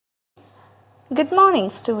Good morning,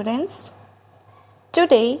 students.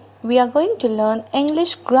 Today we are going to learn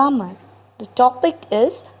English grammar. The topic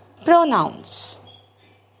is pronouns.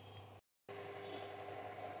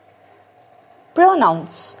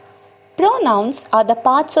 Pronouns. Pronouns are the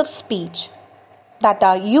parts of speech that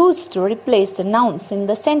are used to replace the nouns in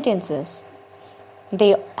the sentences.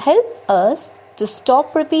 They help us to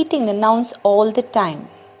stop repeating the nouns all the time.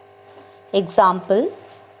 Example: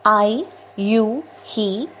 I, you,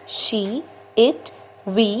 he, she, it,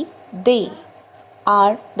 we, they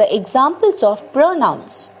are the examples of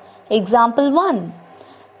pronouns. Example 1.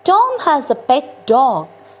 Tom has a pet dog.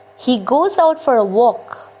 He goes out for a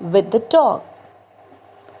walk with the dog.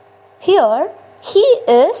 Here, he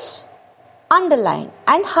is underlined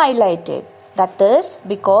and highlighted. That is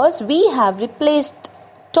because we have replaced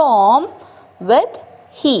Tom with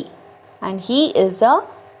he. And he is a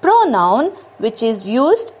pronoun which is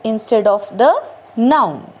used instead of the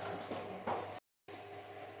noun.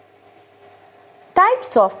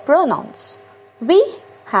 Types of pronouns. We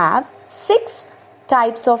have 6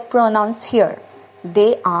 types of pronouns here.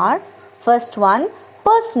 They are: first one,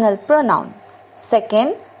 personal pronoun;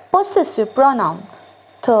 second, possessive pronoun;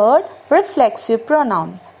 third, reflexive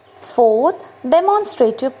pronoun; fourth,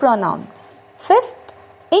 demonstrative pronoun; fifth,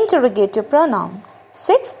 interrogative pronoun;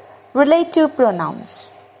 sixth, relative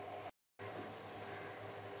pronouns.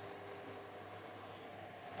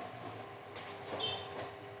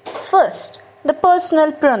 First, the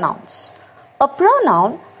personal pronouns. A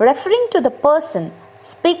pronoun referring to the person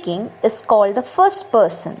speaking is called the first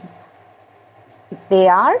person. They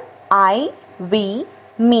are I, we,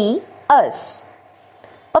 me, us.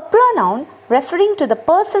 A pronoun referring to the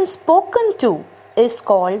person spoken to is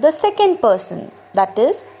called the second person, that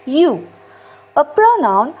is, you. A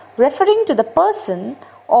pronoun referring to the person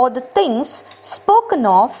or the things spoken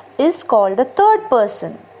of is called the third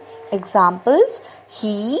person. Examples: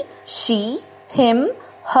 he, she, him,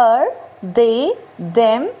 her, they,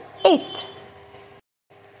 them, it.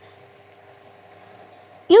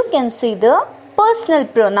 You can see the personal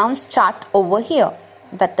pronouns chart over here.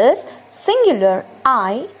 That is singular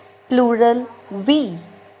I, plural we;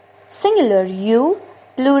 singular you,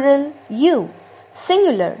 plural you;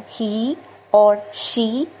 singular he or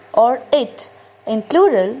she or it. In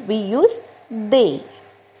plural we use they.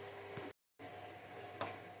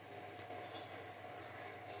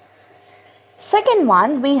 Second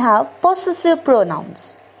one, we have possessive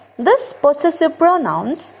pronouns. This possessive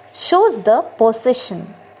pronouns shows the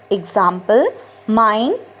possession. Example: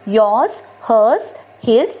 mine, yours, hers,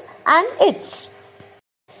 his, and its.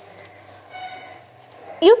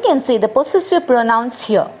 You can see the possessive pronouns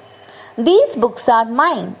here. These books are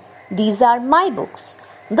mine. These are my books.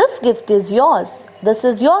 This gift is yours. This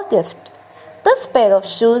is your gift. This pair of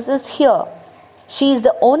shoes is here. She is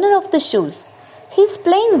the owner of the shoes. He is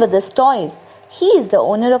playing with his toys. He is the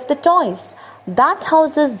owner of the toys. That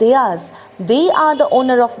house is theirs. They are the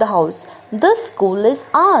owner of the house. This school is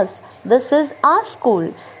ours. This is our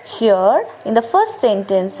school. Here, in the first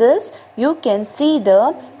sentences, you can see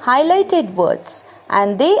the highlighted words.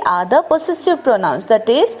 And they are the possessive pronouns. That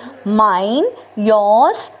is, mine,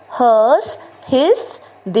 yours, hers, his,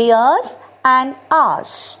 theirs, and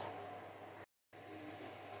ours.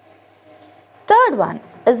 Third one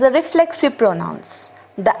is the reflexive pronouns.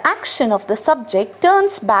 The action of the subject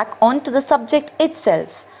turns back onto the subject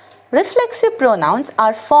itself. Reflexive pronouns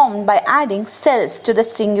are formed by adding self to the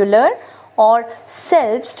singular or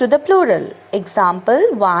selves to the plural.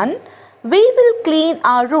 Example 1. We will clean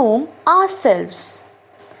our room ourselves.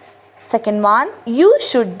 Second one, you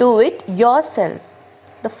should do it yourself.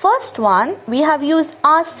 The first one, we have used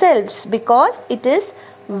ourselves because it is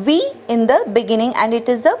we in the beginning and it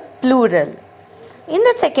is a plural. In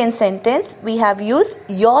the second sentence, we have used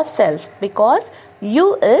yourself because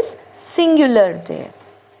you is singular there.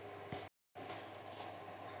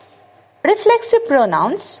 Reflexive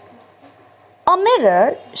pronouns. A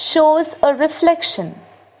mirror shows a reflection.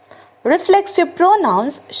 Reflexive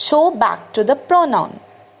pronouns show back to the pronoun.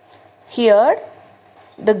 Here,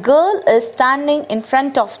 the girl is standing in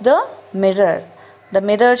front of the mirror. The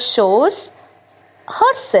mirror shows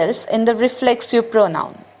herself in the reflexive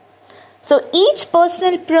pronoun. So each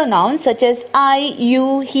personal pronoun such as I,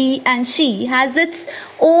 you, he, and she has its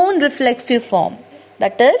own reflexive form.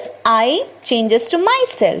 That is, I changes to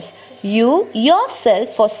myself, you,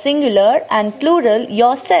 yourself for singular and plural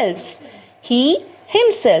yourselves, he,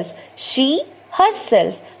 himself, she,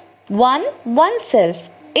 herself, one, oneself,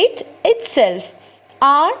 it, itself,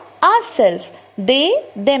 our, ourself, they,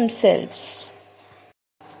 themselves.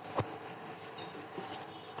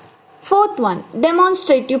 Fourth one,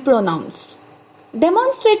 demonstrative pronouns.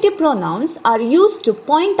 Demonstrative pronouns are used to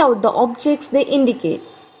point out the objects they indicate.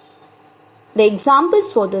 The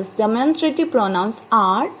examples for this demonstrative pronouns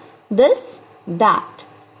are this, that,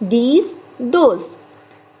 these, those.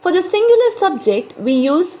 For the singular subject, we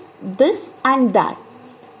use this and that.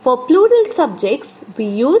 For plural subjects, we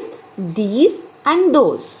use these and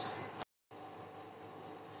those.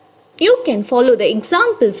 You can follow the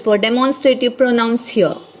examples for demonstrative pronouns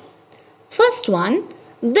here. First one,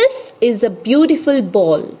 this is a beautiful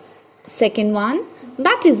ball. Second one,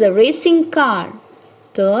 that is a racing car.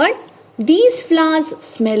 Third, these flowers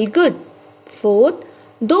smell good. Fourth,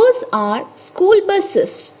 those are school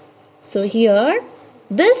buses. So here,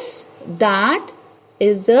 this, that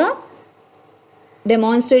is the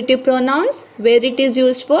demonstrative pronouns where it is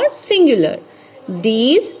used for singular.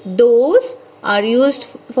 These, those are used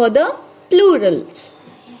for the plurals.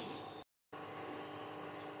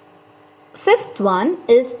 Fifth one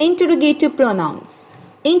is interrogative pronouns.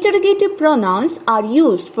 Interrogative pronouns are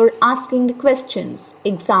used for asking the questions.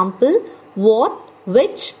 Example, what,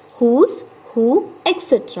 which, whose, who,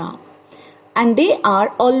 etc. And they are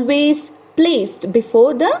always placed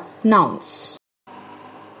before the nouns.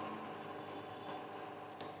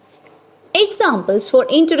 Examples for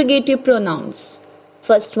interrogative pronouns.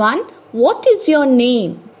 First one, what is your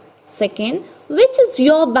name? Second, which is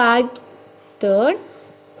your bag? Third,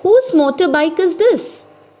 whose motorbike is this?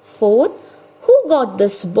 Fourth, who got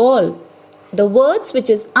this ball? The words which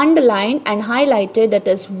is underlined and highlighted, that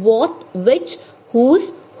is what, which,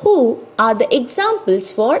 whose, who, are the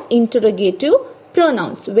examples for interrogative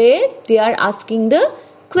pronouns where they are asking the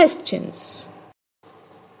questions.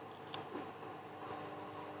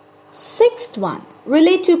 Sixth one,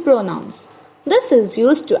 relative pronouns. This is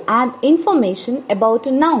used to add information about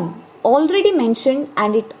a noun already mentioned,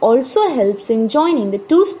 and it also helps in joining the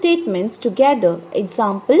two statements together.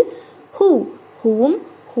 Example, who, whom,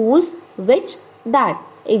 whose, which, that.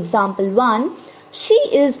 Example 1, she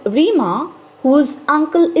is Rima, whose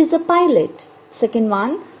uncle is a pilot. Second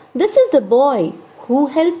one, this is the boy who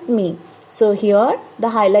helped me. So here the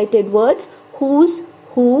highlighted words whose,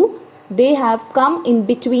 who, they have come in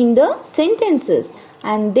between the sentences,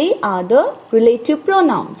 and they are the relative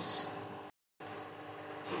pronouns.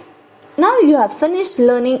 Now you have finished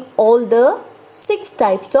learning all the 6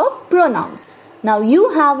 types of pronouns. Now you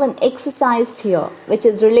have an exercise here which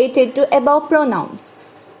is related to above pronouns.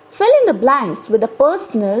 Fill in the blanks with a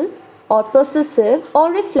personal or possessive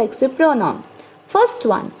or reflexive pronoun. First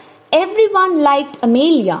one, everyone liked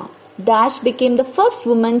Amelia. Dash became the first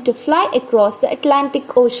woman to fly across the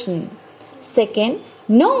Atlantic Ocean. Second,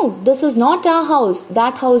 no, this is not our house.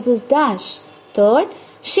 That house is Dash. Third,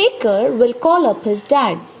 Shaker will call up his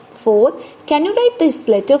dad. Fourth, can you write this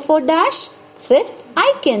letter for Dash? Fifth,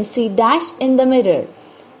 I can see Dash in the mirror.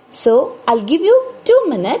 So, I'll give you 2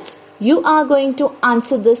 minutes. You are going to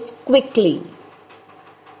answer this quickly.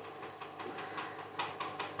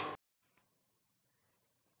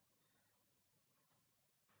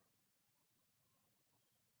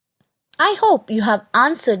 I hope you have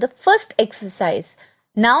answered the first exercise.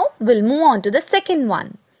 Now we'll move on to the second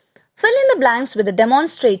one. Fill in the blanks with a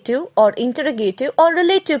demonstrative or interrogative or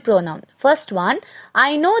relative pronoun. First one,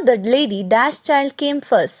 I know that lady dash child came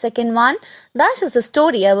first. Second one, dash is the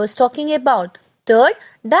story I was talking about. Third,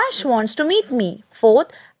 dash wants to meet me.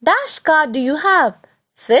 Fourth, dash car do you have?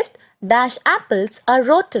 Fifth, dash apples are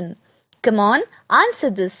rotten. Come on, answer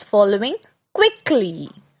this following quickly.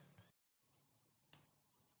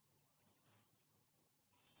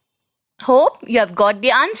 Hope you have got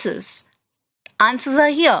the answers. Answers are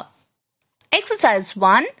here. Exercise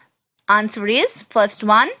 1. Answer is first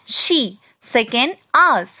one, she. Second,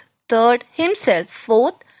 ours. Third, himself.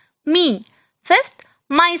 Fourth, me. Fifth,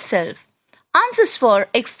 myself. Answers for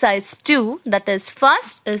exercise 2, that is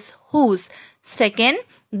first is whose. Second,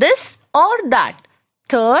 this or that.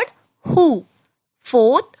 Third, who.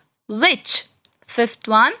 Fourth, which. Fifth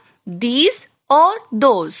one, these or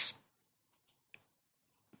those.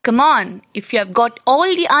 Come on, if you have got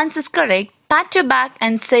all the answers correct, pat your back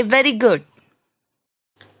and say very good.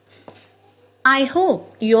 I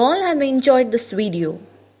hope you all have enjoyed this video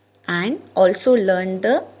and also learned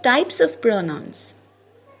the types of pronouns.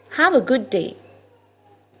 Have a good day.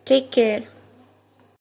 Take care.